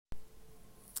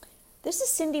This is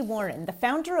Cindy Warren, the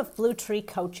founder of Blue Tree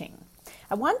Coaching.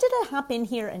 I wanted to hop in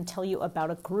here and tell you about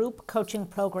a group coaching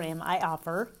program I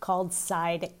offer called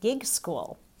Side Gig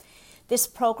School. This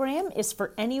program is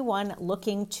for anyone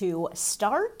looking to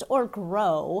start or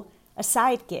grow a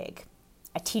side gig.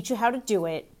 I teach you how to do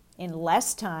it in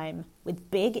less time with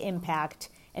big impact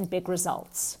and big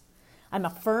results. I'm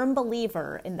a firm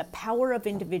believer in the power of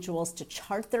individuals to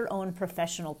chart their own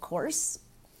professional course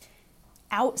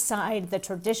outside the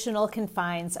traditional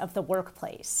confines of the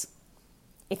workplace.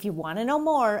 If you want to know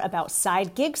more about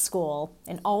Side Gig School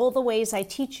and all the ways I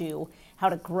teach you how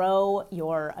to grow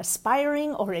your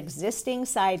aspiring or existing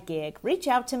side gig, reach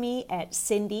out to me at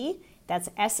Cindy, that's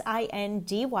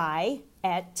SINDY,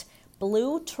 at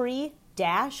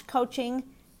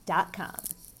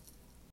bluetree-coaching.com.